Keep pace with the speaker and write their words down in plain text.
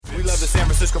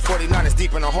Francisco 49ers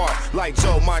deep in the heart. Like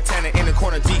Joe Montana in the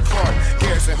corner, D. Clark.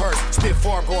 Garrison Hurst, stiff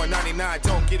farm going 99.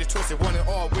 Don't get it twisted, one and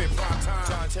all with prime time.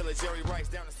 John Taylor, Jerry Rice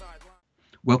down the sideline.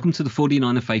 Welcome to the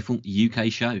 49er Faithful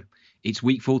UK show. It's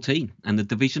week 14 and the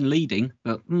division leading,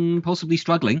 but possibly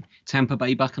struggling, Tampa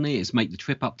Bay Buccaneers make the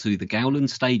trip up to the Gowland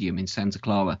Stadium in Santa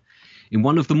Clara. In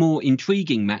one of the more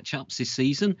intriguing matchups this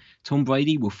season, Tom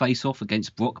Brady will face off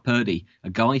against Brock Purdy, a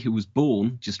guy who was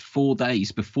born just 4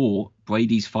 days before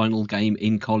Brady's final game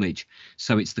in college.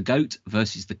 So it's the GOAT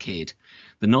versus the kid.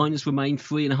 The Niners remain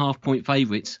 3.5-point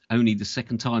favourites, only the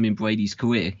second time in Brady's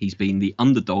career he's been the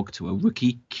underdog to a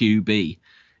rookie QB.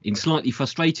 In slightly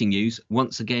frustrating news,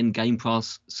 once again Game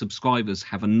Pass subscribers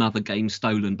have another game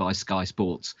stolen by Sky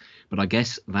Sports. But I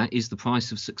guess that is the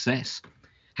price of success.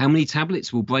 How many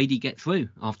tablets will Brady get through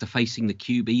after facing the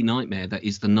QB nightmare that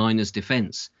is the Niners'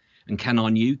 defence? And can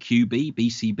our new QB,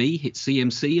 BCB, hit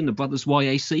CMC and the brothers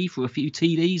YAC for a few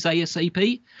TDs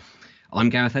ASAP? I'm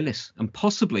Gareth Ellis, and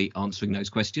possibly answering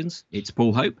those questions, it's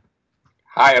Paul Hope.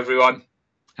 Hi, everyone.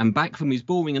 And back from his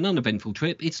boring and uneventful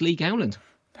trip, it's Lee Gowland.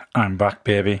 I'm back,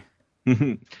 baby.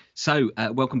 So,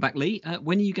 welcome back, Lee.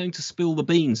 When are you going to spill the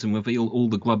beans and reveal all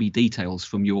the grubby details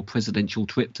from your presidential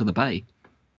trip to the Bay?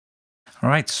 All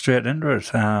right, straight into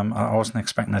it. I wasn't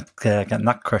expecting to getting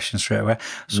that question straight away.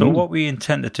 So what we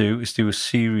intend to do is do a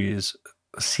series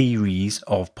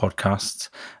of podcasts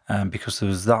because there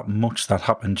was that much that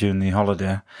happened during the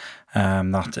holiday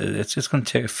that it's just going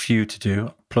to take a few to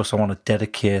do. Plus, I want to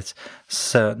dedicate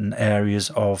certain areas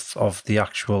of the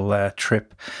actual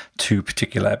trip to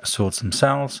particular episodes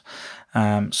themselves.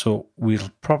 So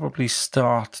we'll probably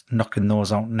start knocking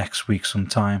those out next week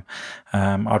sometime.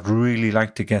 I'd really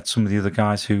like to get some of the other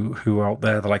guys who are out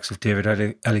there, the likes of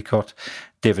David Ellicott,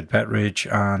 David Bettridge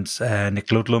and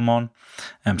Nick Ludlam on,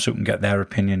 so we can get their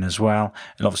opinion as well.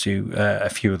 And obviously a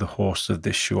few of the hosts of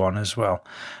this show on as well.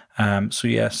 So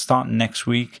yeah, starting next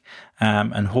week,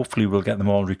 and hopefully we'll get them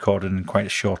all recorded in quite a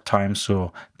short time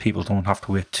so people don't have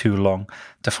to wait too long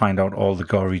to find out all the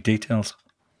gory details.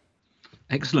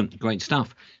 Excellent. Great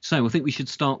stuff. So I think we should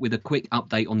start with a quick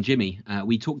update on Jimmy.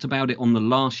 We talked about it on the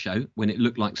last show when it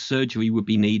looked like surgery would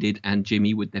be needed and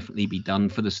Jimmy would definitely be done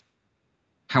for the...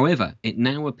 However, it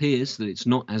now appears that it's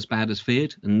not as bad as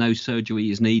feared and no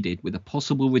surgery is needed, with a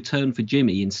possible return for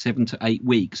Jimmy in 7 to 8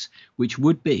 weeks, which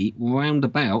would be round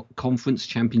about Conference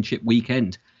Championship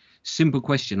weekend. Simple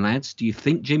question, lads. Do you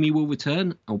think Jimmy will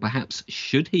return, or perhaps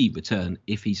should he return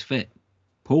if he's fit?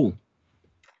 Paul?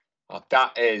 Well,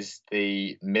 that is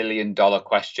the $1 million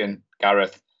question,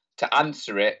 Gareth. To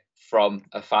answer it from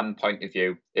a fan point of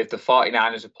view, if the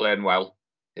 49ers are playing well,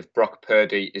 if Brock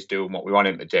Purdy is doing what we want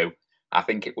him to do, I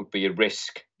think it would be a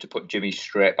risk to put Jimmy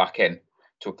straight back in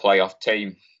to a playoff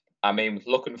team. I mean,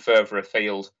 looking further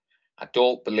afield, I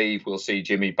don't believe we'll see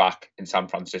Jimmy back in San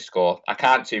Francisco. I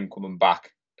can't see him coming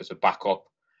back as a backup.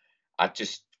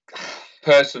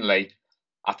 Personally,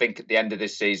 I think at the end of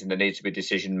this season, there needs to be a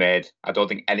decision made. I don't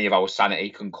think any of our sanity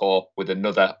can cope with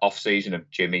another off-season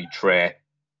of Jimmy, Trey,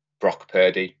 Brock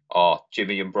Purdy, or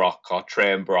Jimmy and Brock, or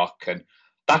Trey and Brock. And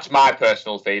that's my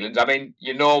personal feelings. I mean,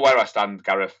 you know where I stand,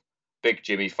 Gareth. Big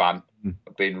Jimmy fan.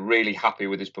 I've been really happy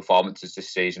with his performances this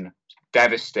season.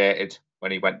 Devastated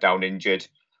when he went down injured.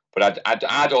 But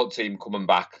I don't see him coming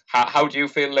back. How do you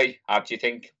feel, Lee? Do you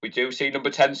think we do see number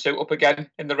 10 suit up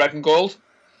again in the red and gold?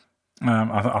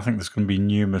 I think there's going to be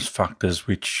numerous factors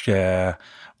which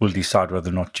will decide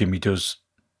whether or not Jimmy does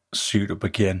suit up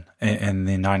again in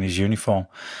the Niners uniform.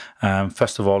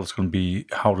 First of all, it's going to be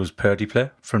how does Purdy play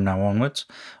from now onwards.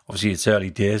 Obviously, it's early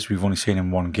days. We've only seen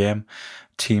him one game.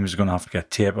 Teams are going to have to get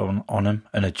tape on him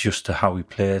and adjust to how he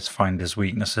plays, find his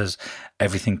weaknesses.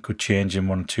 Everything could change in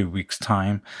 1 or 2 weeks'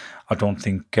 time. I don't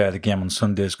think the game on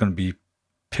Sunday is going to be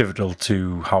pivotal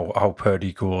to how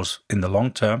Purdy goes in the long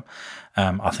term.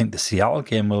 I think the Seattle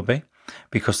game will be,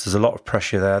 because there's a lot of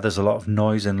pressure there. There's a lot of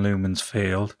noise in Lumen's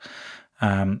field.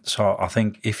 So I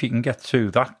think if he can get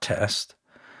through that test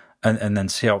and then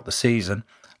see out the season,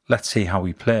 let's see how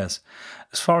he plays.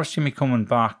 As far as Jimmy coming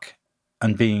back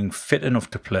and being fit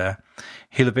enough to play,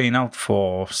 he'll have been out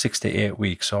for 6 to 8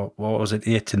 weeks, or what was it,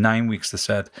 8 to 9 weeks, they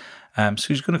said. So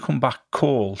he's going to come back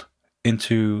cold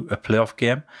into a playoff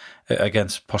game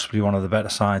against possibly one of the better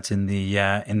sides in the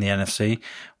NFC.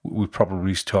 We're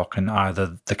probably talking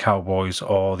either the Cowboys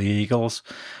or the Eagles.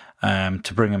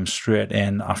 To bring him straight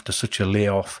in after such a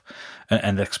layoff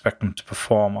and expect him to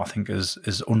perform, I think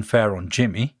is unfair on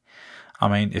Jimmy. I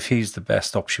mean, if he's the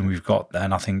best option we've got,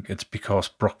 then I think it's because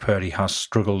Brock Purdy has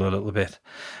struggled a little bit.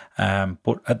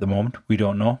 But at the moment, we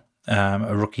don't know.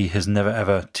 A rookie has never,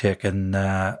 ever taken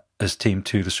his team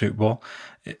to the Super Bowl.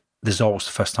 there's always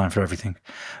the first time for everything.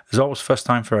 There's always first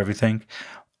time for everything.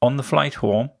 On the flight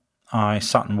home, I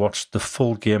sat and watched the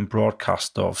full game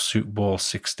broadcast of Super Bowl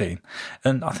 16.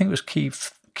 And I think it was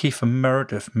Kiefer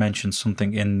Meredith mentioned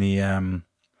something in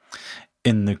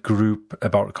the group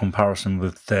about a comparison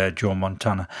with Joe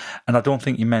Montana. And I don't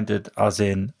think he meant it as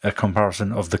in a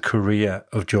comparison of the career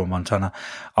of Joe Montana.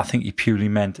 I think he purely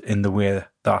meant in the way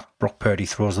that Brock Purdy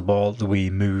throws the ball, the way he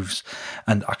moves.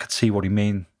 And I could see what he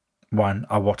meant when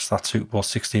I watched that Super Bowl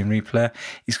 16 replay.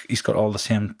 He's got all the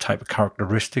same type of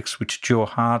characteristics which Joe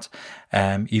had.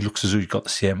 He looks as though he's got the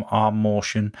same arm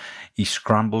motion. He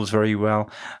scrambles very well.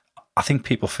 I think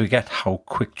people forget how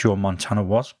quick Joe Montana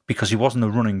was because he wasn't a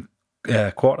running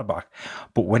quarterback,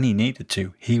 but when he needed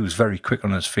to, he was very quick on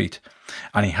his feet,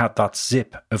 and he had that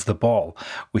zip of the ball,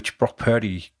 which Brock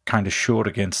Purdy kind of showed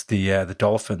against the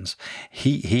Dolphins.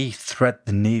 He thread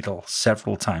the needle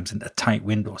several times into tight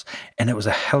windows, and it was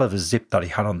a hell of a zip that he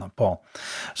had on that ball.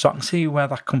 So I can see where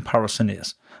that comparison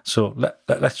is. So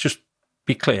let's just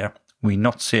be clear. We're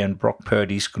not saying Brock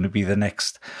Purdy's going to be the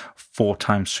next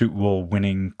 4-time Super Bowl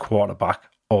winning quarterback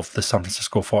of the San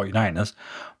Francisco 49ers.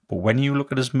 But when you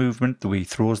look at his movement, the way he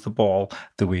throws the ball,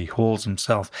 the way he holds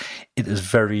himself, it is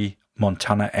very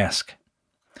Montana-esque.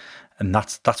 And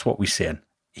that's what we're saying.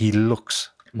 He looks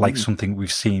like something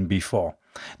we've seen before.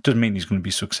 Doesn't mean he's going to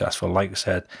be successful. Like I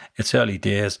said, it's early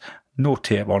days, no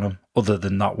tape on him other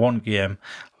than that one game.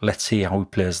 Let's see how he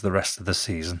plays the rest of the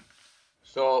season.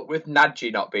 So with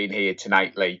Najee not being here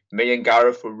tonight, Lee, me and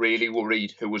Gareth were really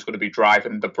worried who was going to be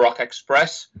driving the Brock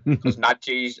Express because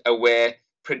Najee's away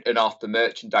printing off the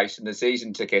merchandise and the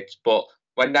season tickets. But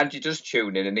when Najee does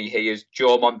tune in and he hears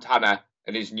Joe Montana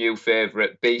and his new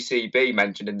favourite BCB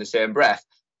mentioned in the same breath,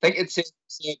 I think it's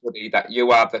somebody that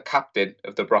you are the captain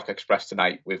of the Brock Express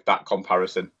tonight with that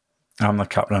comparison. I'm the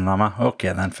captain, am I?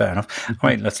 Okay, then, fair enough.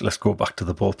 I mean, let's go back to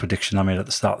the bold prediction I made at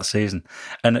the start of the season.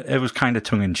 And it was kind of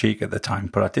tongue-in-cheek at the time,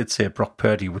 but I did say Brock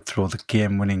Purdy would throw the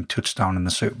game-winning touchdown in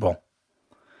the Super Bowl.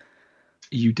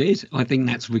 You did. I think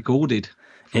that's recorded.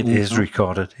 It is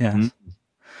recorded, yes.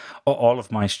 All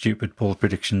of my stupid bold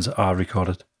predictions are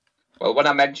recorded. Well, when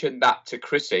I mentioned that to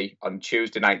Chrissy on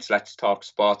Tuesday night's Let's Talk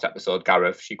Sports episode,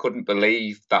 Gareth, she couldn't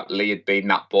believe that Lee had been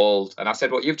that bold. And I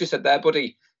said, what you've just said there,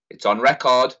 buddy, it's on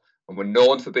record. And we're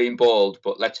known for being bold,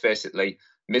 but let's face it, Lee,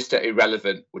 Mr.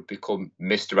 Irrelevant would become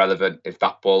Mr. Relevant if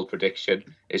that bold prediction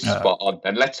is spot on.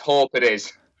 And let's hope it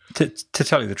is. To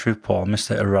tell you the truth, Paul,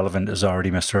 Mr. Irrelevant is already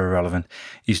Mr. Irrelevant.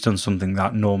 He's done something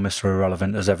that no Mr.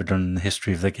 Irrelevant has ever done in the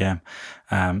history of the game.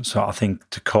 So I think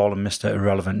to call him Mr.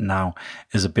 Irrelevant now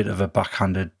is a bit of a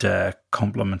backhanded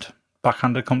compliment.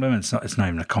 Backhanded compliment? It's not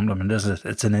even a compliment, is it?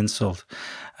 It's an insult.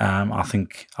 I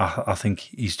think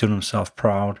he's done himself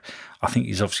proud. I think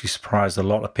he's obviously surprised a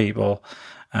lot of people,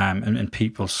 and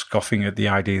people scoffing at the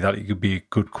idea that he could be a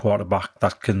good quarterback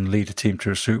that can lead a team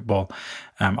to a Super Bowl.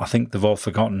 I think they've all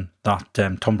forgotten that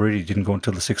Tom Brady didn't go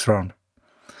until the 6th round.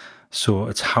 So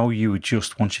it's how you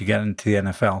adjust once you get into the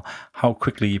NFL, how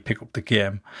quickly you pick up the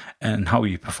game, and how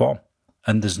you perform.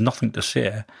 And there's nothing to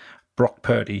say Brock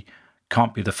Purdy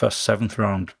can't be the first 7th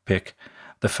round pick,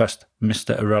 the first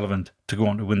Mr. Irrelevant to go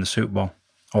on to win the Super Bowl,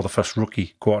 or the first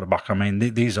rookie quarterback. I mean,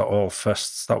 these are all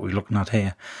firsts that we're looking at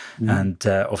here. And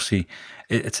obviously,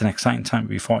 it's an exciting time to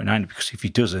be 49 because if he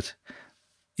does it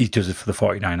for the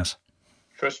 49ers.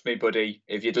 Trust me, buddy,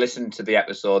 if you'd listened to the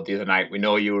episode the other night, we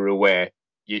know you were aware,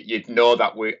 you'd know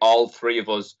that we all three of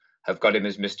us have got him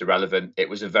as Mr. Relevant. It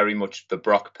was a very much the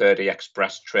Brock Purdy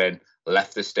Express train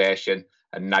left the station,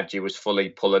 and Najee was fully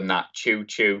pulling that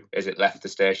choo-choo as it left the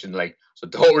station, Lee. So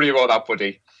don't worry about that,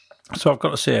 buddy. So I've got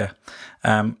to say,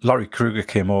 Laurie Kruger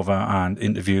came over and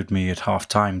interviewed me at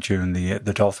half-time during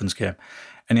the Dolphins game,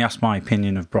 and he asked my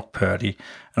opinion of Brock Purdy.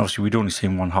 And obviously, we'd only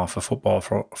seen one half of football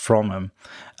from him,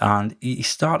 and he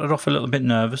started off a little bit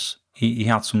nervous. He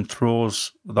had some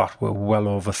throws that were well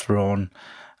overthrown,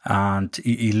 and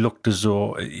he looked as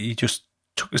though he just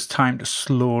took his time to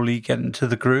slowly get into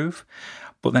the groove.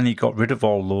 But then he got rid of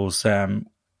all those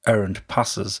errant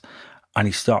passes, and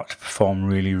he started to perform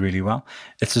really, really well.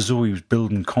 It's as though he was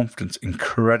building confidence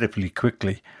incredibly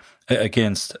quickly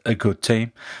against a good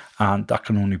team, and that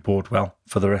can only bode well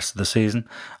for the rest of the season.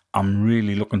 I'm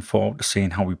really looking forward to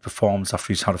seeing how he performs after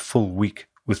he's had a full week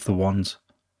with the ones.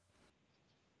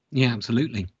 Yeah,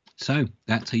 absolutely. So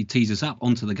that teases us up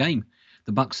onto the game.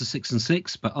 The Bucks are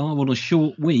 6-6, but are on a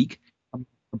short week on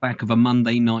the back of a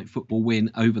Monday night football win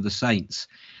over the Saints.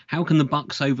 How can the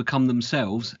Bucks overcome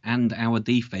themselves and our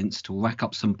defense to rack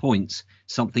up some points,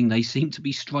 something they seem to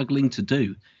be struggling to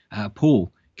do?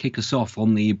 Paul, kick us off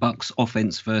on the Bucks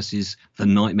offense versus the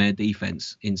nightmare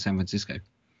defense in San Francisco.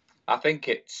 I think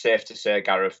it's safe to say,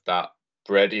 Gareth, that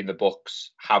Brady and the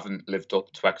Bucks haven't lived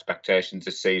up to expectations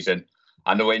this season.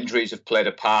 I know injuries have played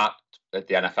a part at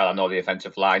the NFL. I know the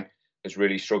offensive line has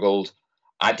really struggled.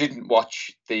 I didn't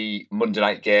watch the Monday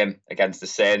night game against the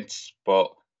Saints,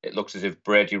 but it looks as if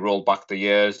Brady rolled back the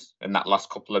years in that last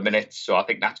couple of minutes. So I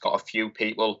think that's got a few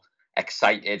people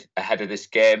excited ahead of this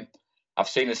game. I've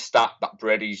seen a stat that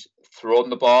Brady's thrown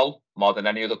the ball more than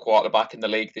any other quarterback in the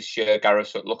league this year, Gareth.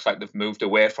 So it looks like they've moved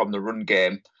away from the run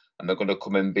game and they're going to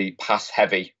come and be pass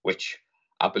heavy, which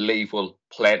I believe will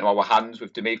play into our hands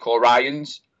with DeMeco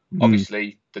Ryans.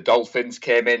 Obviously, the Dolphins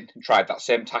came in and tried that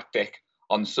same tactic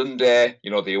on Sunday. You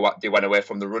know, they went away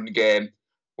from the run game.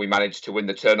 We managed to win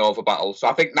the turnover battle. So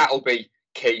I think that'll be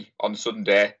key on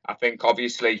Sunday. I think,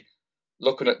 obviously,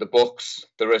 looking at the Bucks,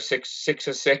 they're a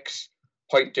 6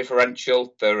 point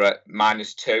differential. They're at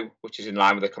 -2, which is in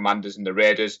line with the Commanders and the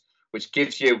Raiders, which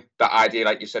gives you that idea,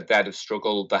 like you said there, they've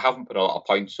struggled. They haven't put a lot of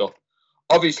points up.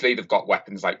 Obviously, they've got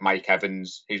weapons like Mike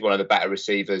Evans. He's one of the better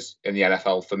receivers in the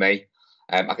NFL for me.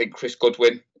 I think Chris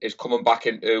Godwin is coming back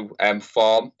into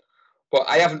form. But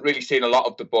I haven't really seen a lot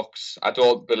of the Bucks. I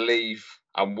don't believe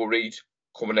I'm worried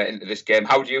coming into this game.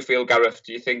 How do you feel, Gareth?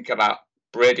 Do you think that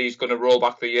Brady's going to roll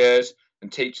back the years and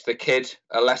teach the kid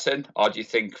a lesson? Or do you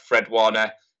think Fred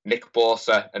Warner, Nick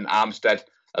Bosa and Armstead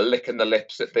are licking the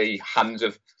lips at the hands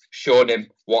of showing him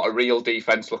what a real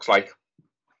defence looks like?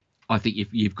 I think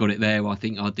you've got it there. I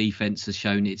think our defence has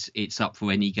shown it's up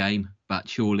for any game. But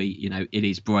surely, you know, it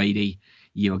is Brady.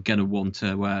 You're going to want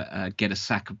to get a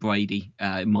sack of Brady.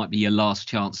 It might be your last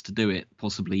chance to do it,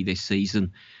 possibly this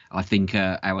season. I think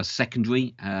our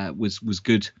secondary was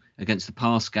good against the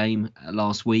pass game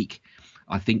last week.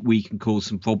 I think we can cause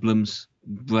some problems.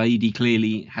 Brady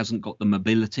clearly hasn't got the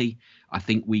mobility. I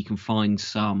think we can find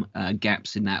some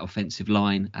gaps in that offensive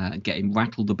line, get him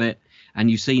rattled a bit.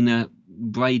 And you've seen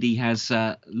Brady has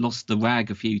lost the rag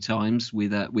a few times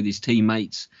with his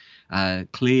teammates.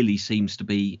 Clearly seems to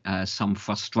be some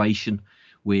frustration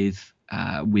with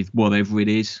whatever it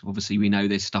is. Obviously, we know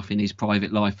there's stuff in his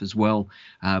private life as well,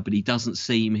 but he doesn't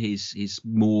seem his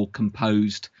more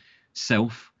composed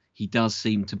self. He does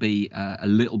seem to be a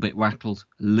little bit rattled,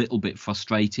 a little bit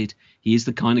frustrated. He is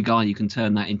the kind of guy you can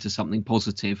turn that into something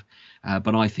positive.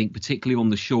 But I think particularly on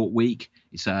the short week,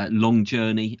 it's a long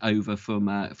journey over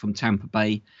from Tampa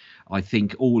Bay. I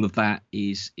think all of that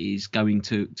is going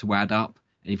to add up.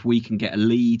 And if we can get a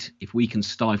lead, if we can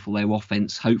stifle their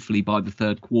offense, hopefully by the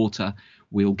third quarter,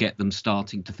 we'll get them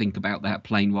starting to think about that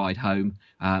plane ride home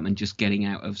and just getting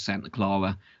out of Santa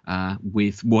Clara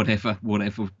with whatever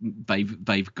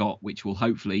they've got, which will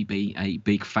hopefully be a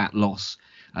big fat loss.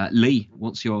 Lee,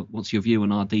 what's your view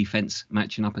on our defense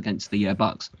matching up against the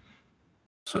Bucks?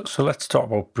 So let's talk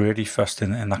about Brady first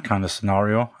in that kind of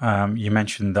scenario. You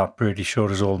mentioned that Brady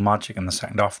showed his old magic in the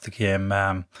second half of the game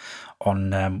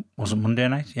on, was it Monday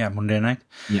night? Yeah, Monday night.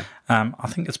 Yeah. I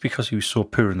think it's because he was so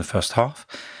poor in the first half.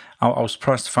 I was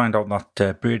surprised to find out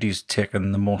that Brady's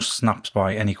taken the most snaps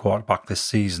by any quarterback this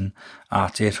season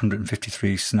at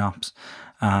 853 snaps.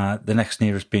 The next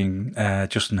nearest being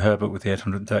Justin Herbert with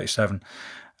 837.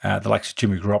 The likes of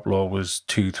Jimmy Garoppolo was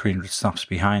 200-300 snaps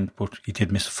behind, but he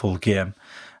did miss a full game.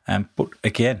 But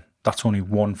again, that's only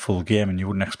one full game, and you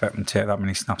wouldn't expect him to take that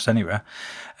many snaps anywhere.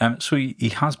 So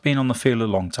he has been on the field a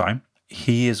long time.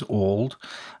 He is old.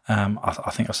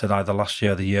 I think I said either last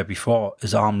year or the year before,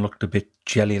 his arm looked a bit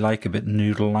jelly-like, a bit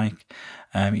noodle-like.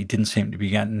 He didn't seem to be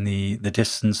getting the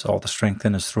distance or the strength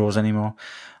in his throws anymore.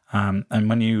 And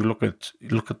when you look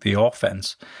at the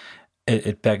offense,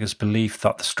 it beggars belief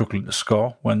that they're struggling to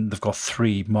score when they've got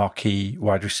three marquee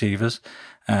wide receivers,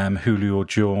 Julio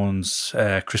Jones,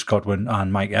 Chris Godwin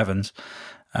and Mike Evans.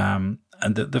 And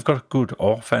they've got a good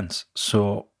offense.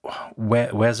 So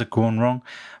where's it going wrong?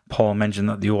 Paul mentioned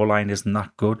that the O-line isn't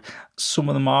that good. Some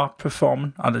of them are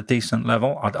performing at a decent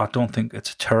level. I don't think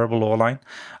it's a terrible O-line.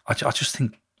 I just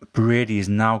think Brady is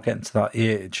now getting to that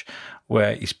age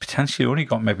where he's potentially only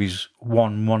got maybe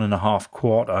 1.5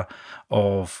 quarter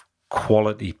of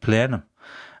quality playing him.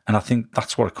 And I think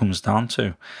that's what it comes down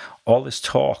to. All this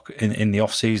talk in the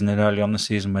off-season and early on the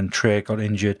season when Trey got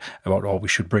injured about, we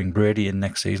should bring Brady in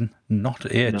next season. Not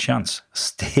a chance.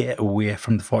 Stay away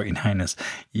from the 49ers.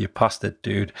 You passed it,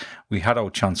 dude. We had our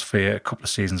chance for you a couple of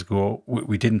seasons ago.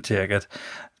 We didn't take it.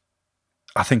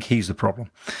 I think he's the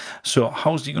problem. So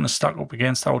how's he going to stack up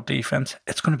against our defense?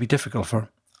 It's going to be difficult for him.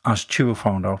 As Tua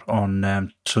found out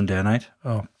on Sunday night,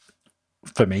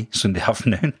 for me, Sunday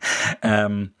afternoon.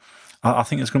 I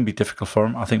think it's going to be difficult for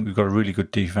him. I think we've got a really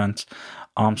good defence.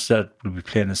 Armstead will be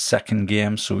playing his second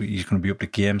game, so he's going to be up to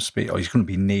game speed, or he's going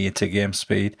to be near to game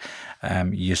speed.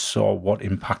 You saw what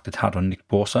impact it had on Nick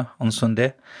Bosa on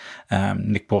Sunday.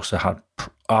 Nick Bosa had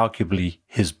arguably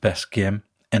his best game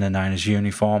in a Niners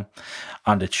uniform,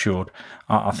 and it showed.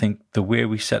 I think the way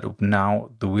we set up now,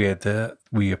 the way that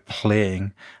we are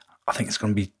playing, I think it's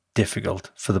going to be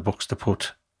difficult for the Bucs to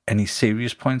put any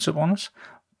serious points up on us.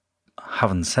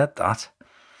 Having said that,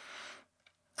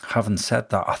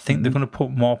 I think they're going to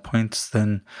put more points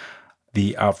than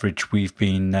the average we've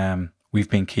been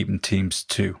keeping teams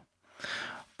to.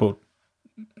 But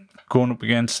going up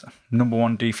against number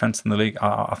one defense in the league,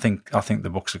 I think the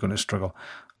Bucs are going to struggle.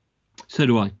 So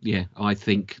do I. Yeah, I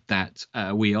think that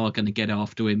we are going to get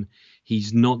after him.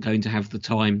 He's not going to have the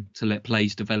time to let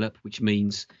plays develop, which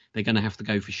means they're going to have to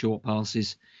go for short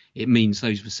passes. It means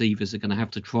those receivers are going to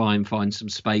have to try and find some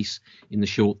space in the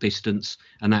short distance.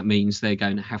 And that means they're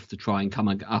going to have to try and come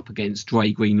up against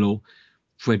Dre Greenlaw,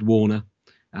 Fred Warner,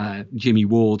 Jimmy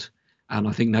Ward. And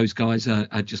I think those guys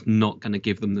are just not going to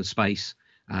give them the space.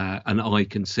 And I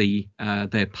can see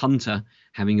their punter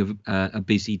having a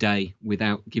busy day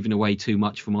without giving away too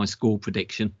much for my score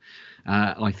prediction.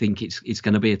 I think it's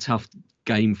going to be a tough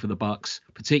game for the Bucs.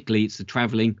 Particularly, it's the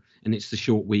travelling and it's the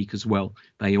short week as well.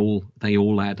 They all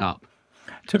add up.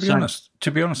 To be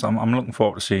honest, I'm looking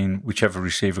forward to seeing whichever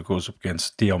receiver goes up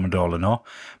against Diomedor Lenoir,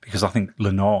 because I think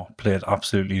Lenoir played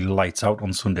absolutely lights out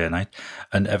on Sunday night,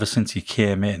 and ever since he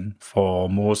came in for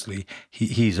Mosley,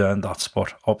 he's earned that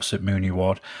spot opposite Mooney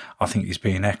Ward. I think he's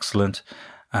been excellent.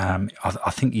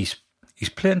 I think he's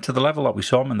playing to the level that we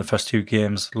saw him in the first two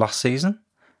games last season,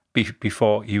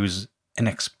 before he was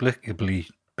inexplicably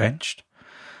benched.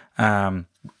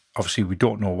 Obviously, we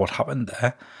don't know what happened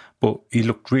there, but he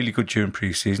looked really good during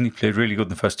pre-season. He played really good in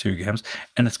the first two games,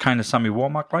 and it's kind of Sammy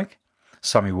Womack-like.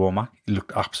 Sammy Womack, he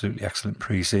looked absolutely excellent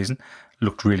pre-season,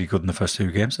 looked really good in the first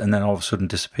two games, and then all of a sudden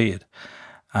disappeared.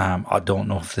 I don't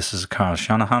know if this is a Kyle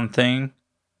Shanahan thing,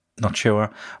 not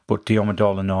sure, but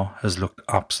Diomedor Lenoir has looked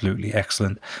absolutely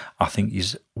excellent. I think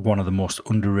he's one of the most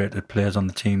underrated players on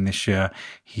the team this year.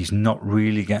 He's not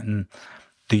really getting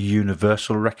the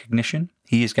universal recognition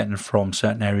he is getting from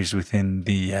certain areas within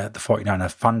the 49er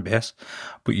fan base,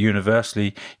 but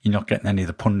universally, you're not getting any of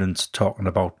the pundits talking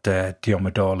about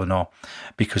Diomedor Lenoir,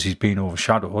 because he's been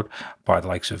overshadowed by the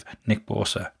likes of Nick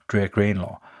Bosa, Dre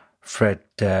Greenlaw, Fred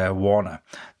Warner,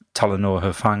 Talanoa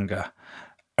Hufanga,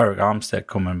 Eric Armstead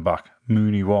coming back,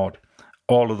 Mooney Ward,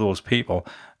 all of those people,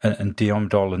 and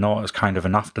Diomedor Lenoir is kind of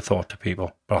an afterthought to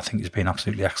people, but I think he's been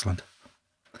absolutely excellent.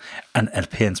 And it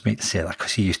pains me to say that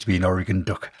because he used to be an Oregon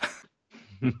Duck.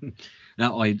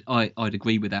 No, I'd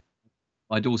agree with that.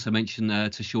 I'd also mention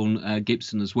to Sean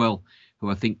Gibson as well,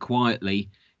 who I think quietly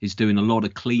is doing a lot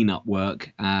of clean-up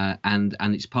work, and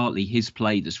it's partly his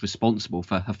play that's responsible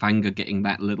for Hufanga getting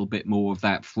that little bit more of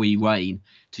that free rein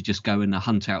to just go and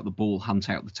hunt out the ball, hunt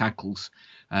out the tackles,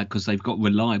 because they've got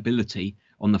reliability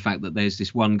on the fact that there's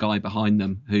this one guy behind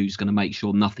them who's going to make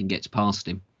sure nothing gets past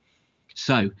him.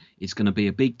 So it's going to be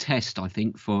a big test, I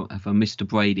think, for Mr.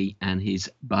 Brady and his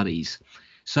buddies.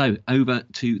 So over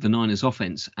to the Niners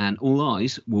offense, and all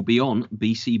eyes will be on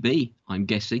BCB, I'm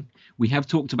guessing. We have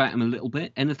talked about him a little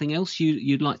bit. Anything else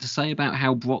you'd like to say about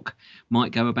how Brock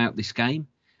might go about this game?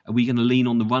 Are we going to lean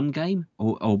on the run game,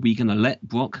 or are we going to let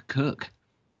Brock cook?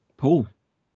 Paul?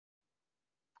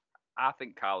 I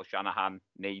think Kyle Shanahan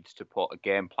needs to put a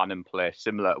game plan in place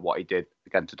similar to what he did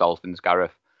against the Dolphins,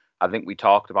 Gareth. I think we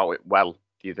talked about it well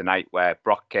the other night, where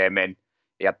Brock came in,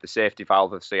 he had the safety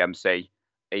valve of CMC,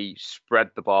 he spread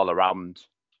the ball around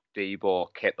Debo,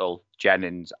 Kittle,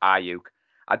 Jennings, Ayuk.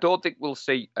 I don't think we'll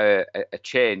see a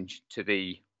change to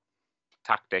the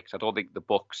tactics. I don't think the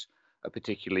Bucs are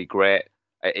particularly great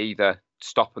at either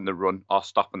stopping the run or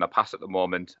stopping the pass at the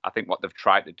moment. I think what they've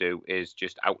tried to do is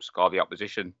just outscore the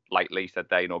opposition. Like Lee said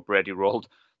there, Brady rolled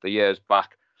the years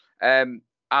back. I'm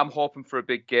hoping for a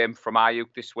big game from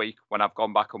Ayuk this week. When I've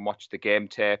gone back and watched the game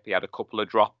tape, he had a couple of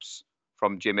drops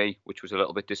from Jimmy, which was a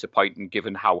little bit disappointing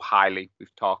given how highly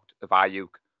we've talked of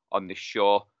Ayuk on this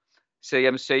show.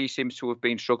 CMC seems to have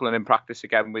been struggling in practice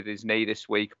again with his knee this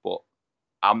week, but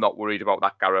I'm not worried about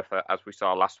that, Gareth, as we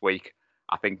saw last week.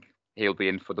 I think he'll be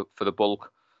in for the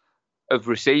bulk of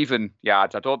receiving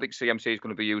yards. I don't think CMC is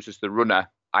going to be used as the runner.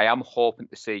 I am hoping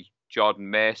to see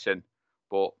Jordan Mason,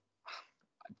 but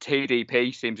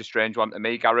TDP seems a strange one to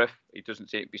me, Gareth. He doesn't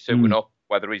seem to be suiting up,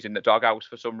 whether he's in the doghouse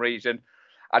for some reason.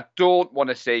 I don't want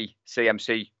to see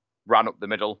CMC run up the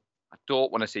middle. I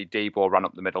don't want to see Debo run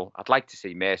up the middle. I'd like to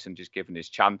see Mason just given his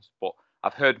chance, but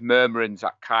I've heard murmurings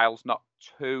that Kyle's not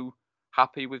too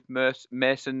happy with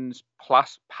Mason's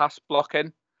pass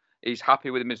blocking. He's happy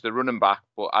with him as the running back,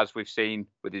 but as we've seen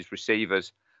with his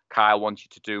receivers, Kyle wants you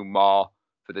to do more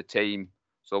for the team.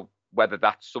 So whether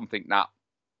that's something that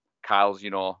Kyle's,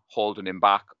 holding him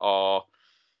back, or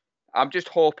I'm just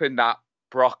hoping that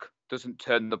Brock doesn't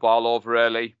turn the ball over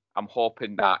early. I'm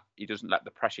hoping that he doesn't let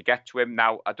the pressure get to him.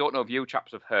 Now, I don't know if you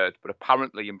chaps have heard, but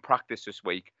apparently in practice this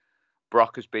week,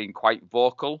 Brock has been quite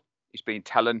vocal. He's been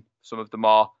telling some of the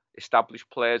more established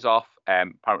players off.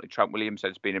 Apparently Trent Williams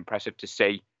said it's been impressive to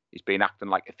see. He's been acting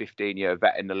like a 15-year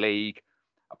vet in the league.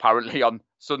 Apparently on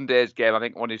Sunday's game, I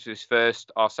think one of his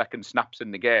first or second snaps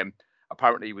in the game,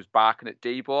 apparently he was barking at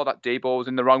Debo, that Debo was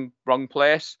in the wrong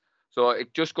place. So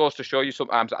it just goes to show you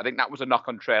sometimes, I think that was a knock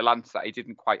on Trey Lance, that he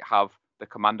didn't quite have the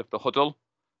command of the huddle.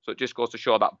 So it just goes to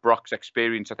show that Brock's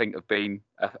experience, I think, of being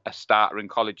a starter in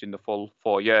college in the full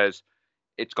 4 years,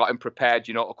 it's got him prepared,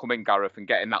 to come in, Gareth, and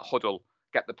get in that huddle,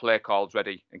 get the play calls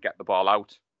ready and get the ball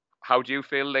out. How do you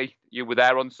feel, Lee? You were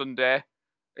there on Sunday.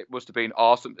 It must have been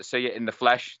awesome to see it in the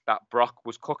flesh that Brock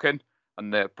was cooking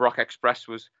and the Brock Express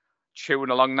was chewing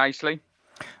along nicely.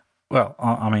 Well,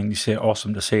 I mean, you say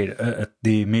awesome to see it.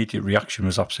 The immediate reaction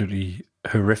was absolutely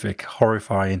horrific,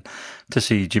 horrifying to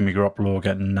see Jimmy Garoppolo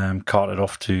getting carted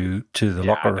off to the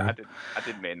locker room. I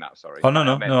didn't mean that, sorry. Oh, no,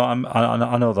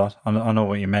 I know that. I know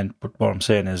what you meant, but what I'm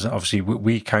saying is, obviously,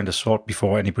 we kind of saw it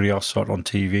before anybody else saw it on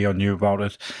TV or knew about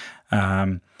it,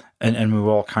 and we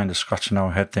were all kind of scratching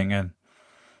our head thinking,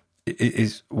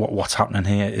 is what's happening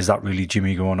here? Is that really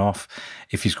Jimmy going off?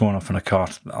 If he's going off in a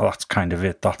cart, that's kind of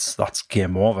it. That's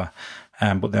game over.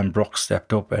 But then Brock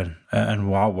stepped up and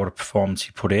wow, what a performance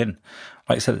he put in.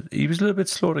 Like I said, he was a little bit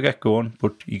slow to get going,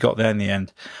 but he got there in the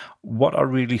end. What I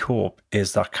really hope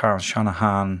is that Kyle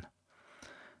Shanahan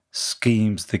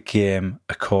schemes the game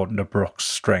according to Brock's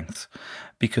strength.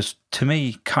 Because to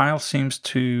me, Kyle seems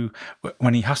to,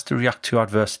 when he has to react to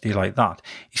adversity like that,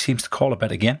 he seems to call a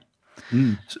bet again.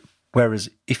 Whereas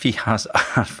if he has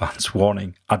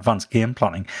advanced game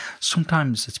planning,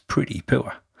 sometimes it's pretty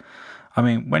poor. I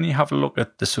mean, when you have a look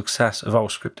at the success of our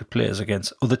scripted players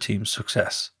against other teams'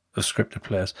 success of scripted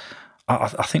players,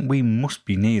 I think we must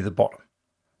be near the bottom.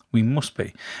 We must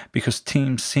be, because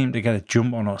teams seem to get a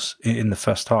jump on us in the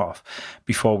first half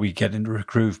before we get into a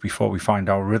groove, before we find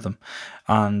our rhythm.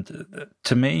 And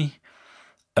to me,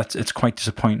 it's quite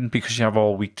disappointing, because you have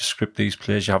all week to script these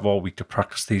plays, you have all week to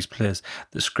practice these plays.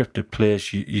 The scripted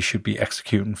plays you should be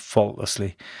executing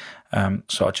faultlessly.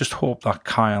 So I just hope that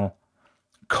Kyle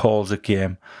calls a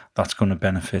game that's going to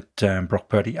benefit Brock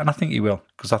Purdy, and I think he will,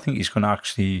 because I think he's going to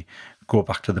actually go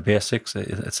back to the basics.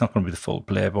 It's not going to be the full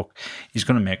playbook. He's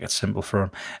going to make it simple for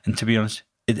him. And to be honest,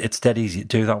 it's dead easy to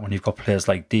do that when you've got players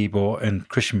like Debo and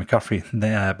Christian McCaffrey in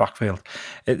the backfield.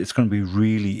 It's going to be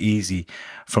really easy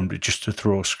for him just to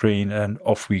throw a screen and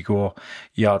off we go,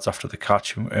 yards after the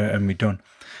catch, and we're done.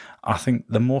 I think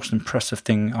the most impressive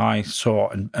thing I saw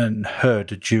and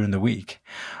heard during the week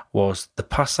was the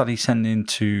pass that he sent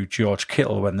into George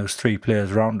Kittle when there was 3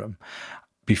 players around him.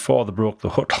 Before they broke the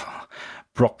huddle,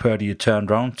 Brock Purdy had turned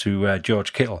around to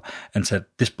George Kittle and said,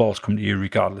 "This ball's coming to you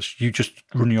regardless. You just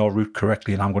run your route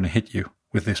correctly and I'm going to hit you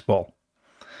with this ball."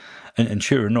 And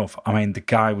sure enough, I mean, the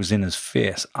guy was in his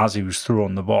face as he was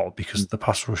throwing the ball because the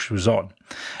pass rush was on,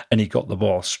 and he got the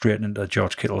ball straight into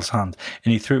George Kittle's hand,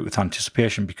 and he threw it with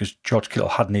anticipation because George Kittle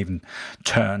hadn't even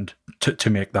turned to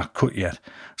make that cut yet.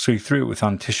 So he threw it with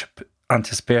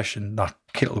anticipation that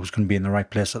Kittle was going to be in the right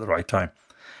place at the right time.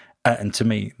 And to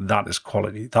me, that is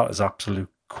quality. That is absolute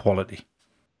quality.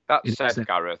 That said,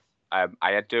 Gareth,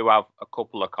 I do have a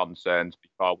couple of concerns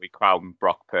before we crown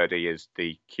Brock Purdy as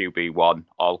the QB1,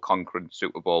 all-conquering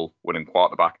Super Bowl winning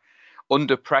quarterback.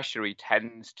 Under pressure, he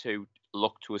tends to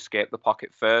look to escape the pocket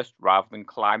first rather than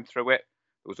climb through it.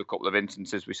 There was a couple of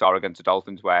instances we saw against the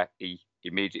Dolphins where he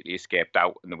immediately escaped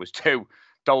out, and there was 2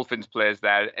 Dolphins players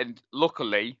there. And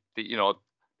luckily,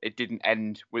 it didn't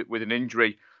end with an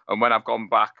injury. And when I've gone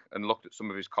back and looked at some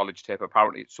of his college tape,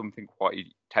 apparently it's something what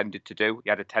he tended to do. He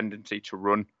had a tendency to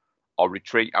run or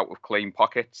retreat out of clean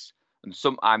pockets. And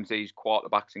sometimes these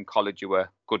quarterbacks in college who are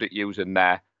good at using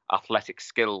their athletic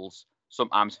skills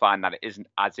sometimes find that it isn't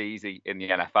as easy in the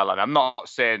NFL. And I'm not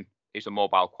saying he's a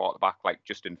mobile quarterback like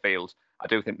Justin Fields. I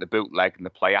do think the bootleg and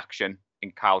the play action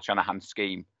in Kyle Shanahan's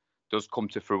scheme does come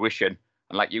to fruition.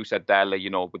 And like you said there, Lee,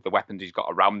 with the weapons he's got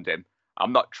around him,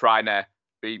 I'm not trying to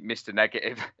be Mr.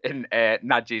 Negative in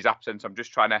Najee's absence. I'm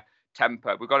just trying to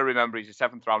temper. We've got to remember he's a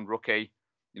 7th round rookie.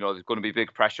 There's going to be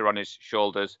big pressure on his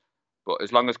shoulders. But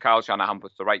as long as Kyle Shanahan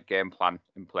puts the right game plan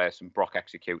in place and Brock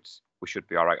executes, we should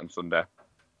be all right on Sunday.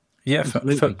 Yeah,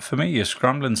 for me, his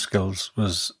scrambling skills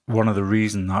was one of the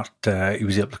reasons that he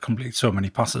was able to complete so many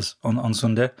passes on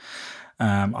Sunday.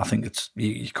 I think it's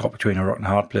you caught between a rock and a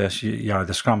hard place. You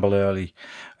either scramble early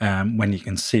when you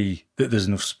can see that there's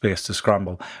enough space to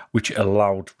scramble, which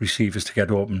allowed receivers to get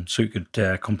open so you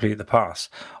could complete the pass,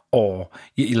 or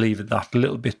you leave it that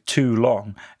little bit too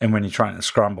long, and when you're trying to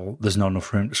scramble, there's not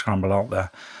enough room to scramble out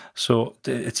there. So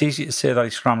it's easy to say that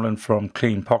he's scrambling from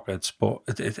clean pockets, but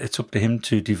it's up to him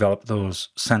to develop those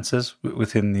senses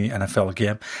within the NFL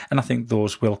game, and I think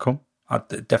those will come.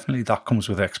 Definitely that comes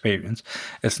with experience.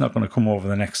 It's not going to come over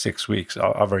the next 6 weeks,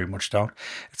 I very much doubt.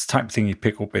 It's the type of thing you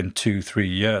pick up in 2-3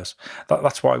 years.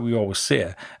 That's why we always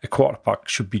say a quarterback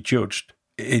should be judged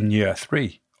in year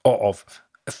 3 of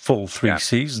a full 3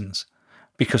 seasons,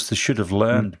 because they should have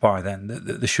learned by then.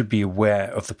 They should be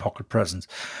aware of the pocket presence.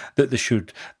 That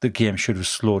the game should have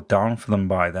slowed down for them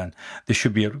by then. They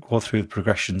should be able to go through the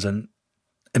progressions and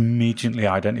immediately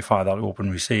identify that open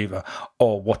receiver,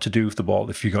 or what to do with the ball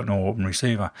if you've got no open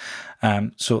receiver.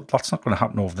 So that's not going to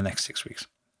happen over the next 6 weeks.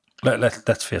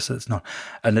 Let's face it, it's not.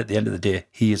 And at the end of the day,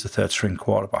 he is a third string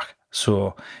quarterback.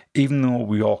 So even though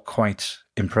we are quite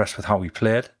impressed with how he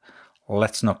played,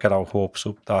 let's not get our hopes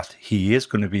up that he is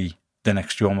going to be the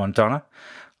next Joe Montana.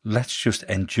 Let's just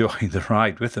enjoy the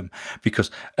ride with him,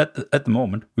 because at the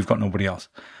moment, we've got nobody else.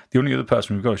 The only other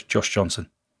person we've got is Josh Johnson.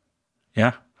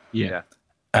 Yeah? Yeah.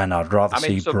 And I'd rather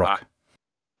see Brock.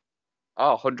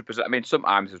 100%. I mean,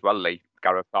 sometimes as well, Lee,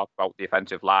 Gareth talked about the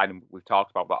offensive line, and we've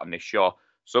talked about that on this show.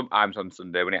 Sometimes on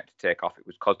Sunday when he had to take off, it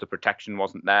was because the protection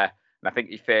wasn't there. And I think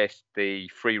he faced the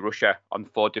free rusher on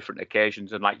 4 different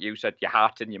occasions. And like you said, your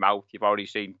heart in your mouth. You've already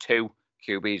seen 2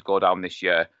 QBs go down this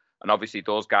year. And obviously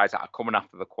those guys that are coming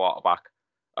after the quarterback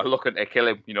are looking to kill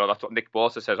him. You know, that's what Nick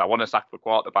Bosa says. I want to sack the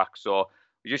quarterback. So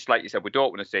just like you said, we don't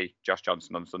want to see Josh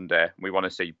Johnson on Sunday. We want to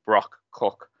see Brock,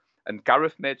 Cook. And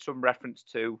Gareth made some reference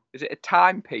to, is it a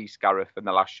timepiece, Gareth, in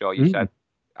the last show you said?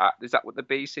 Is that what the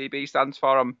BCB stands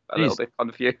for? I'm a little bit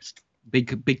confused.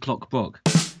 Big clock Brock.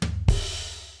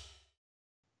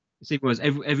 It's even worse.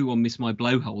 Everyone missed my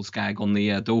blowholes gag on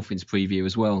the Dolphins preview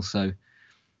as well, so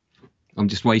I'm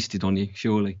just wasted on you,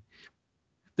 surely.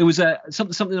 There was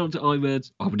something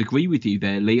I would agree with you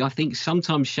there, Lee. I think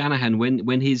sometimes Shanahan,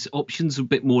 when his options are a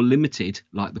bit more limited,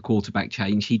 like the quarterback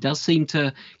change, he does seem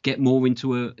to get more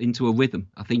into a rhythm.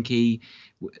 I think he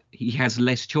has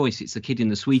less choice. It's the kid in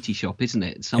the sweetie shop, isn't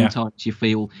it? Sometimes you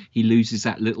feel he loses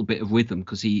that little bit of rhythm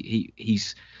because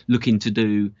he's looking to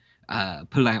do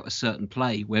pull out a certain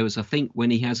play. Whereas I think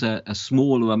when he has a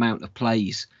smaller amount of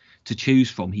plays to choose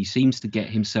from, he seems to get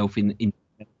himself in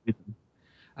rhythm.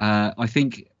 I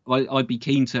think I'd be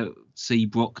keen to see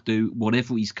Brock do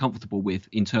whatever he's comfortable with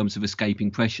in terms of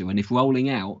escaping pressure. And if rolling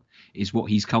out is what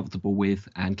he's comfortable with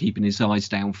and keeping his eyes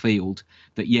downfield,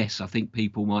 that yes, I think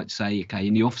people might say, okay,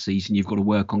 in the off season, you've got to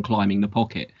work on climbing the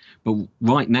pocket. But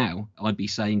right now, I'd be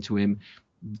saying to him,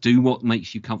 do what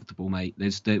makes you comfortable, mate.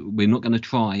 We're not going to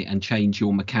try and change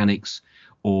your mechanics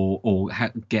or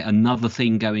get another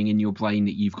thing going in your brain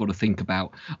that you've got to think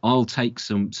about. I'll take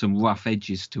some rough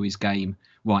edges to his game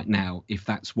right now if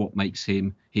that's what makes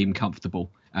him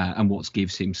comfortable and what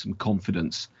gives him some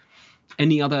confidence.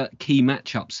 Any other key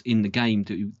matchups in the game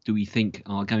do we think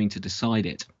are going to decide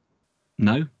it?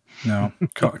 No? No.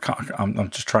 I'm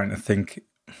just trying to think.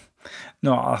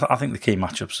 No, I think the key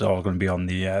matchups are all going to be on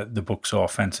the Bucs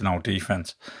offense and our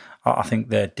defense. I think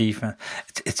their defense.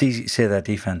 It's easy to say their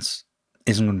defense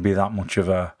isn't going to be that much of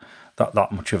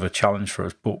a challenge for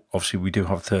us, but obviously we do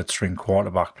have a third string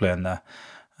quarterback playing there.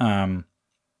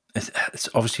 It's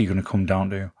obviously going to come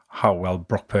down to how well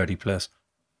Brock Purdy plays.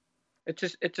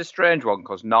 It's a strange one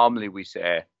because normally we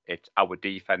say it's our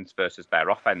defense versus their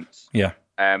offense. Yeah.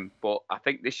 But I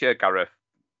think this year, Gareth,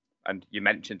 and you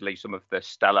mentioned, Lee, some of the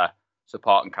stellar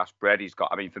supporting cast Brady's got.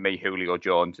 I mean, for me, Julio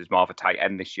Jones is more of a tight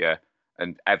end this year,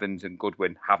 and Evans and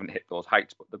Goodwin haven't hit those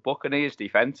heights. But the Buccaneers'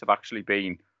 defense have actually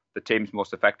been the team's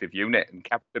most effective unit and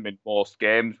kept them in most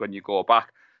games when you go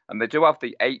back. And they do have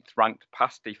the 8th ranked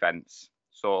pass defense.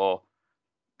 So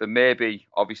there may be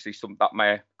obviously some that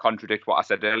may contradict what I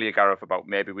said earlier, Gareth, about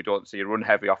maybe we don't see a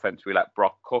run-heavy offense. We let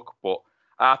Brock cook. But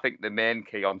I think the main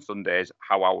key on Sunday is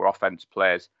how our offense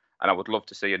plays. And I would love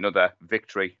to see another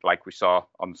victory like we saw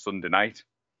on Sunday night.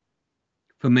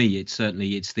 For me, it's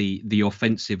the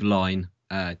offensive line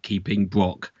keeping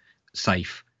Brock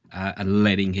safe and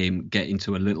letting him get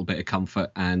into a little bit of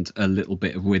comfort and a little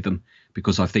bit of rhythm,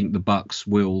 because I think the Bucs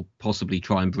will possibly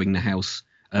try and bring the house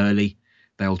early.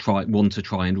 They'll want to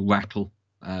try and rattle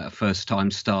a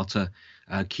first-time starter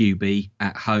QB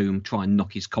at home, try and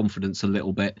knock his confidence a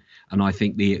little bit. And I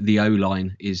think the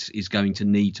O-line is going to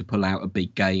need to pull out a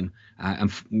big game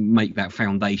and make that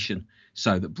foundation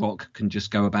so that Brock can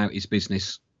just go about his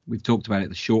business. We've talked about it,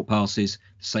 the short passes,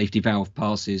 the safety valve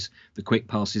passes, the quick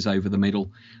passes over the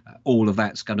middle. All of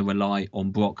that's going to rely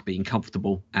on Brock being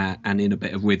comfortable and in a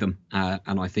bit of rhythm.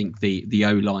 And I think the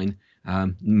O-line,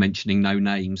 mentioning no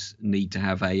names, need to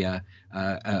have an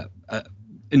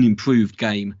improved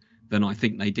game than I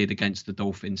think they did against the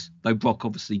Dolphins. Though Brock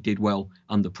obviously did well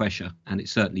under pressure, and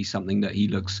it's certainly something that he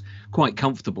looks quite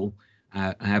comfortable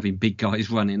having big guys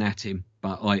running at him.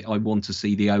 But I want to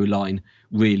see the O-line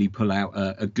really pull out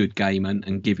a good game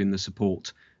and give him the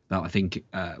support that I think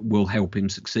will help him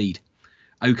succeed.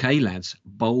 Okay, lads,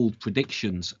 bold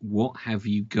predictions. What have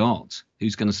you got?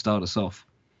 Who's going to start us off?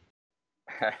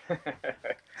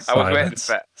 I was waiting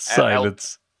for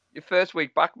Silence. Your first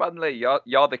week back, man, Lee.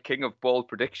 You're the king of bold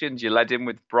predictions. You led in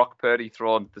with Brock Purdy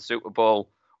throwing the Super Bowl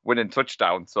winning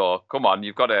touchdown. So come on,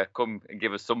 you've got to come and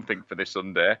give us something for this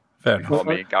Sunday. Fair enough.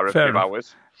 Me and Gareth give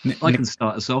ours. I can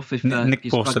start us off if Nick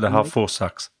posted to have 4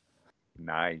 sacks.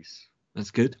 Nice.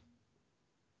 That's good.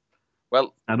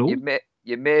 Well, At all?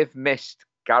 you may have missed.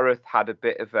 Gareth had a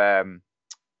bit of a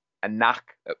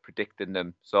knack at predicting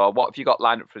them. So what have you got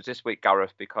lined up for us this week,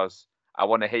 Gareth? Because I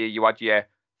want to hear you had your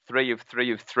 3 of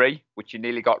 3 of 3, which you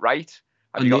nearly got right.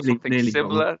 Have you got something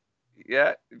similar?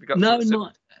 Yeah. Have you got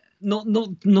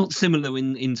not similar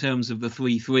in terms of the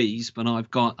 3 threes, but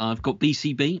I've got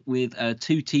BCB with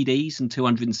 2 TDs and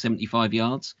 275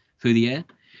 yards through the air.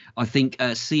 I think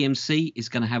CMC is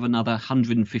going to have another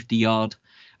 150-yard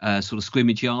sort of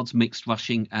scrimmage yards, mixed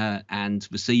rushing and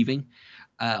receiving.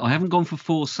 I haven't gone for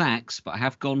 4 sacks, but I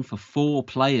have gone for 4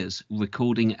 players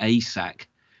recording a sack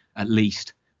at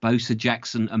least. Bosa,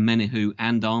 Jackson, Omenihu,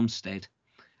 and Armstead.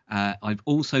 I've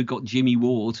also got Jimmy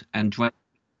Ward and Drake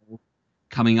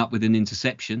coming up with an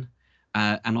interception.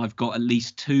 And I've got at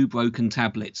least 2 broken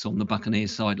tablets on the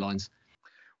Buccaneers sidelines.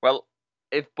 Well,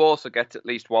 if Bosa gets at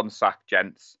least 1 sack,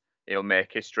 gents, he'll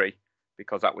make history,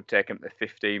 because that would take him to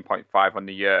 15.5 on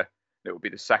the year. It would be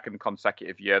the 2nd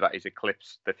consecutive year that he's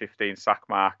eclipsed the 15 sack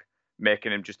mark,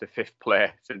 making him just the 5th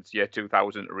player since year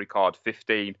 2000 to record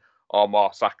 15 or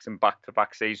more sacks in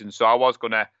back-to-back seasons. So I was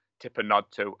going to tip a nod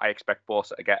to, I expect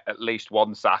Bosa to get at least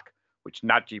 1 sack, which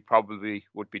Najee probably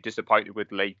would be disappointed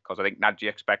with, Lee, because I think Najee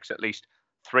expects at least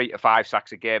 3 to 5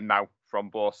 sacks a game now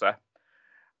from Bosa.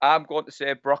 I'm going to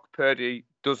say Brock Purdy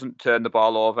doesn't turn the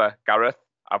ball over, Gareth.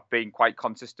 I've been quite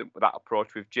consistent with that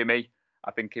approach with Jimmy.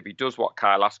 I think if he does what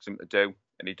Kyle asks him to do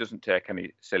and he doesn't take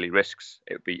any silly risks,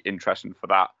 it would be interesting for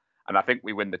that. And I think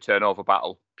we win the turnover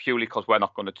battle purely because we're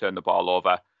not going to turn the ball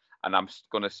over. And I'm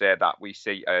going to say that we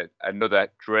see another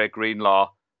Dre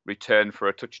Greenlaw return for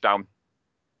a touchdown.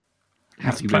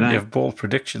 That's plenty of bold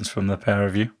predictions from the pair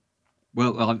of you.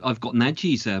 Well, I've got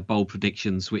Najee's bold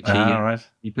predictions, which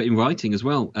he put in writing as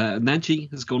well. Najee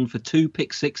has gone for 2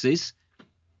 pick sixes.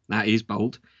 That is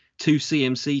bold. 2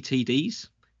 CMC TDs.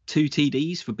 2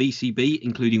 TDs for BCB,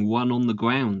 including 1 on the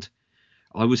ground.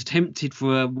 I was tempted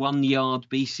for a 1-yard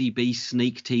BCB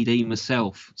sneak TD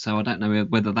myself, so I don't know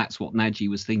whether that's what Najee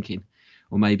was thinking,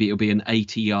 or maybe it'll be an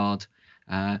 80-yard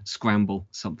scramble,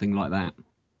 something like that.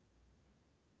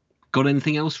 Got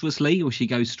anything else for us, Lee, or should we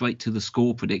go straight to the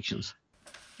score predictions?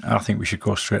 I think we should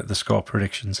go straight to the score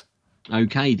predictions.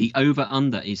 Okay, the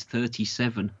over-under is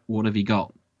 37. What have you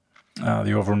got?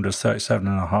 The over-under is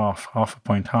 37.5, half a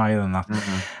point higher than that.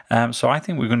 Mm-hmm. So I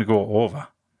think we're going to go over.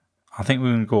 I think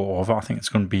it's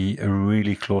going to be a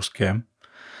really close game.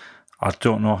 I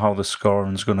don't know how the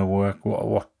scoring is going to work,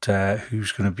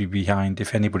 who's going to be behind,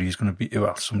 if anybody's going to be,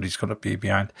 well, somebody's going to be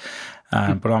behind.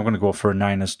 But I'm going to go for a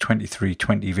Niners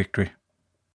 23-20 victory.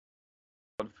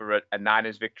 For a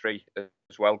Niners victory as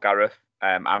well, Gareth.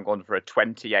 I'm going for a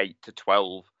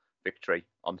 28-12 victory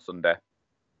on Sunday.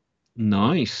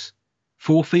 Nice.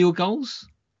 4 field goals?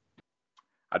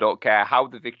 I don't care how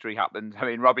the victory happened. I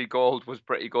mean, Robbie Gould was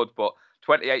pretty good, but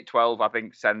 28-12, I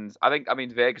think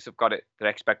Vegas have got it. They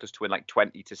expect us to win like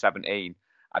 20-17.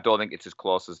 I don't think it's as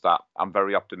close as that. I'm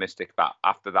very optimistic that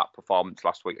after that performance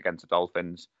last week against the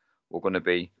Dolphins, we're going to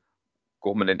be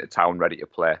coming into town ready to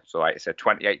play. So like I said,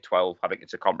 28-12, I think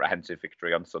it's a comprehensive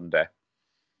victory on Sunday.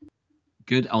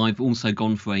 Good. I've also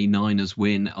gone for a Niners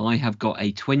win. I have got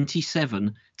a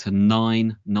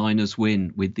 27-9 Niners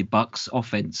win with the Bucs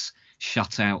offense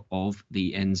shut out of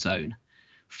the end zone.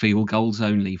 Field goals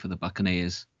only for the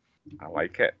Buccaneers. I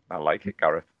like it,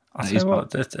 Gareth. I tell you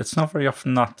what, it's not very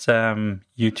often that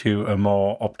you two are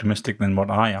more optimistic than what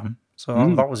I am. So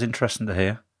that was interesting to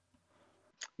hear.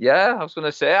 Yeah, I was going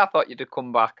to say, I thought you'd have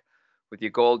come back with your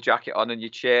gold jacket on and your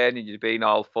chain and you're being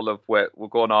all full of we're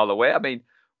going all the way. I mean,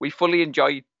 we fully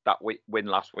enjoyed that win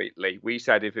last week, Lee. We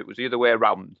said if it was the other way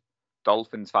around,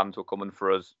 Dolphins fans were coming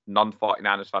for us,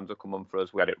 non-49ers fans were coming for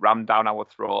us. We had it rammed down our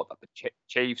throat that the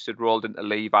Chiefs had rolled into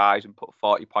Levi's and put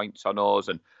 40 points on us,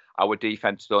 and our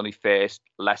defense had only faced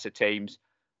lesser teams.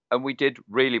 And we did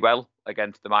really well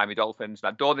against the Miami Dolphins.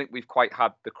 And I don't think we've quite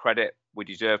had the credit we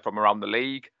deserve from around the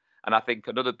league. And I think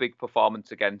another big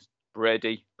performance against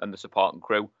Brady and the supporting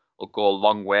crew will go a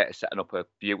long way to setting up a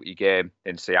beauty game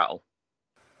in Seattle.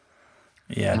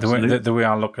 Yeah, the way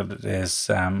I look at it is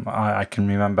I can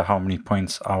remember how many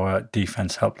points our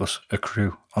defence helped us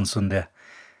accrue on Sunday.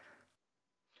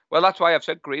 Well, that's why I've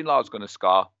said Greenlaw's going to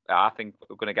score. I think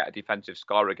we're going to get a defensive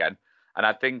score again. And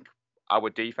I think our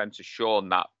defense has shown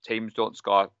that teams don't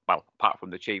score, well, apart from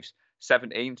the Chiefs.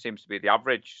 17 seems to be the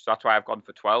average. So that's why I've gone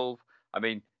for 12. I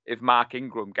mean, if Mark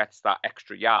Ingram gets that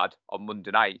extra yard on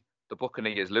Monday night, the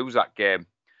Buccaneers lose that game.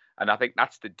 And I think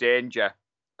that's the danger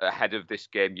ahead of this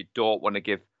game. You don't want to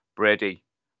give Brady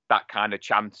that kind of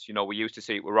chance. You know, we used to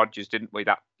see it with Rodgers, didn't we?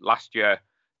 That last year,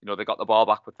 you know, they got the ball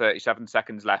back with 37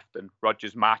 seconds left and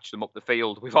Rodgers marched them up the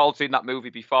field. We've all seen that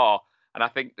movie before. And I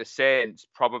think the Saints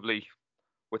probably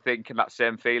were thinking that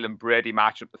same feeling, Brady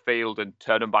marching up the field and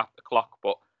turning back the clock.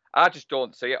 But I just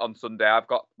don't see it on Sunday.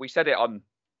 We said it on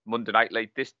Monday Night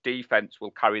League, this defence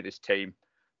will carry this team.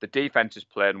 The defence is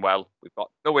playing well. We've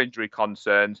got no injury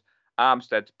concerns.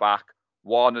 Armstead's back.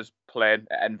 Warner's playing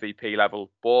at MVP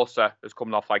level. Bosa has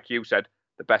come off, like you said,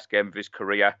 the best game of his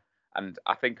career. And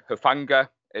I think Hufanga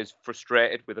is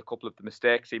frustrated with a couple of the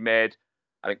mistakes he made.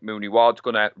 I think Mooney Ward's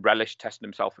going to relish testing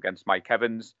himself against Mike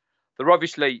Evans. They're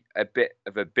obviously a bit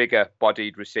of a bigger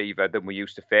bodied receiver than we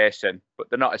used to facing, but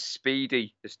they're not as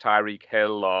speedy as Tyreek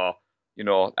Hill or, you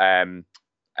know,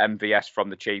 MVS from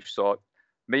the Chiefs. So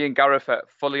me and Gareth are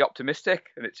fully optimistic,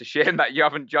 and it's a shame that you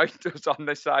haven't joined us on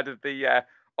this side of the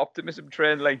optimism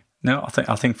train, Lee. No,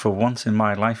 I think for once in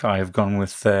my life I have gone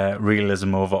with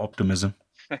realism over optimism.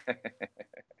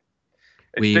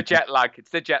 It's the jet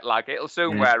lag. It'll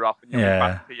soon wear off and you'll be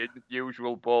back to your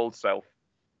usual bold self.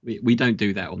 We don't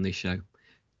do that on this show.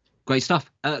 Great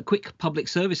stuff. Quick public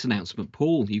service announcement.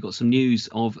 Paul, you got some news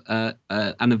of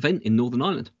an event in Northern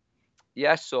Ireland.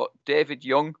 Yes, so David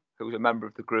Young, who's a member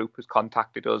of the group, has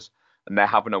contacted us and they're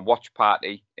having a watch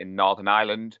party in Northern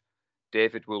Ireland.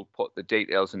 David will put the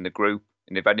details in the group,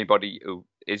 and if anybody who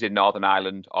is in Northern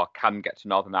Ireland or can get to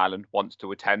Northern Ireland wants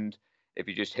to attend, if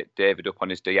you just hit David up on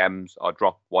his DMs or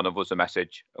drop one of us a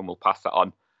message and we'll pass that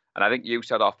on. And I think you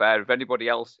said off air, if anybody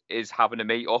else is having a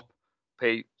meet up,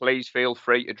 please feel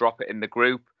free to drop it in the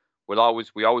group. We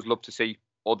always love to see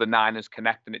other Niners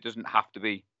connect, and it doesn't have to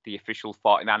be the official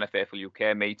 49er Faithful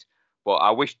UK meet. But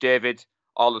I wish David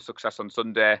all the success on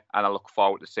Sunday, and I look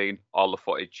forward to seeing all the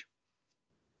footage.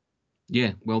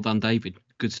 Yeah, well done, David.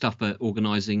 Good stuff for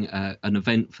organising an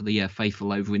event for the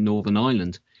faithful over in Northern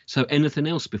Ireland. So anything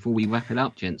else before we wrap it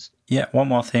up, gents? Yeah, one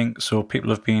more thing. So people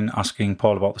have been asking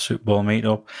Paul about the Super Bowl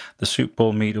meetup. The Super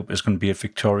Bowl meetup is going to be at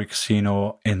Victoria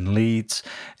Casino in Leeds.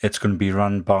 It's going to be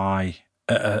run by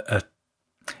a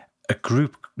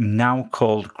group now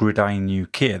called Gridiron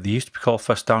UK. They used to be called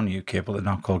First Down UK, but they're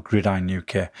now called Gridiron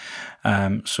UK.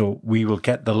 So we will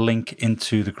get the link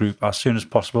into the group as soon as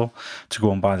possible to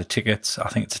go and buy the tickets. I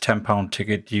think it's a £10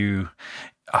 ticket.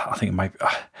 I think it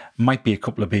might be a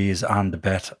couple of beers and a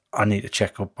bet. I need to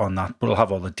check up on that, but I'll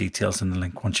have all the details in the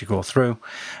link once you go through.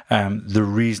 The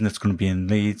reason it's going to be in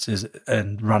Leeds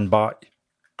and run by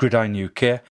Gridiron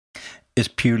UK is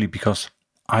purely because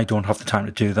I don't have the time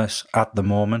to do this at the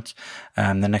moment.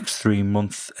 The next 3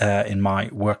 months in my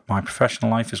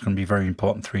professional life is going to be very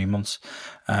important 3 months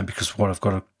because of what I've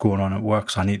got going on at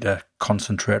work. So I need to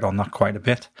concentrate on that quite a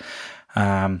bit,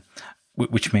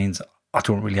 which means I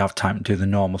don't really have time to do the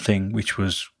normal thing, which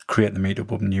was create the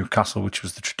meetup up in Newcastle, which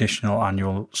was the traditional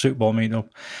annual Super Bowl meetup.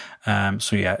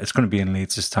 So yeah, it's going to be in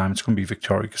Leeds this time. It's going to be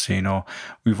Victoria Casino.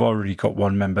 We've already got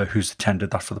one member who's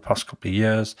attended that for the past couple of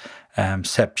years,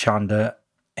 Seb Chander.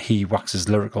 He waxes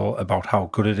lyrical about how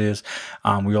good it is.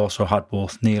 And we also had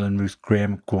both Neil and Ruth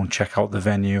Graham go and check out the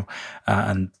venue.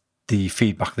 And the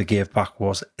feedback they gave back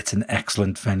was it's an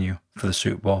excellent venue for the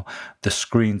Super Bowl. The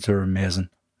screens are amazing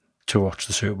to watch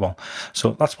the Super Bowl.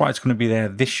 So that's why it's going to be there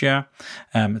this year.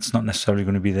 It's not necessarily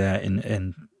going to be there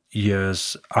in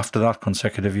years after that,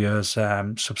 consecutive years,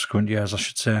 subsequent years, I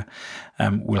should say.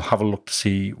 We'll have a look to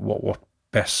see what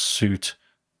best suits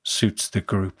the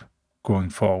group going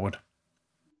forward.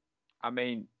 I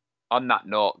mean, on that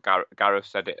note, Gareth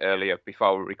said it earlier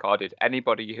before we recorded,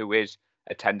 anybody who is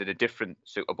attending a different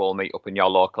Super Bowl meetup in your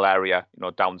local area, you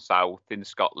know, down south, in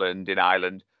Scotland, in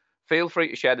Ireland, feel free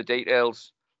to share the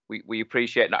details. We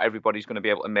appreciate not everybody's going to be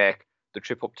able to make the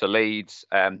trip up to Leeds.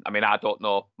 I mean, I don't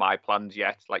know my plans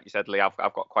yet. Like you said, Lee, I've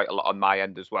got quite a lot on my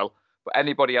end as well. But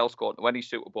anybody else going to any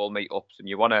Super Bowl meetups and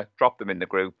you want to drop them in the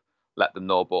group, let them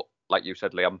know. But like you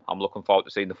said, Lee, I'm looking forward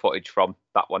to seeing the footage from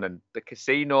that one. And the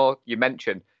casino you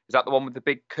mentioned, is that the one with the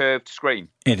big curved screen?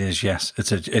 It is, yes.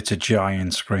 It's a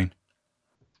giant screen.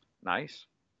 Nice.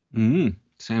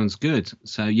 Sounds good.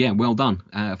 So, yeah, well done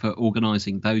for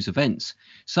organising those events.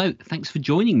 So, thanks for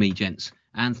joining me, gents.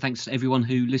 And thanks to everyone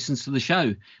who listens to the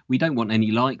show. We don't want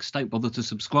any likes. Don't bother to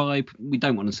subscribe. We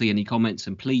don't want to see any comments.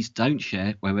 And please don't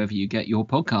share wherever you get your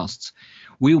podcasts.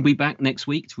 We'll be back next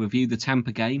week to review the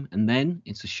Tampa game. And then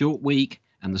it's a short week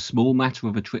and the small matter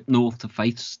of a trip north to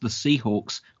face the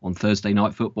Seahawks on Thursday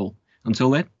Night Football. Until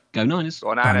then, go Niners.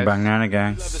 Go Niners. Bang, bang, Nana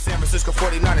gang. Love the San Francisco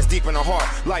 49ers deep in the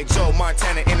heart. Like Joe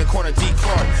Montana in the corner, D.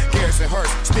 Clark. Garrison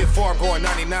Hurst, stiff farm going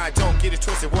 99. Don't get it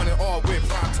twisted, one and all with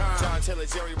prime time. John Taylor,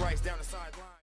 Jerry Rice down the sideline.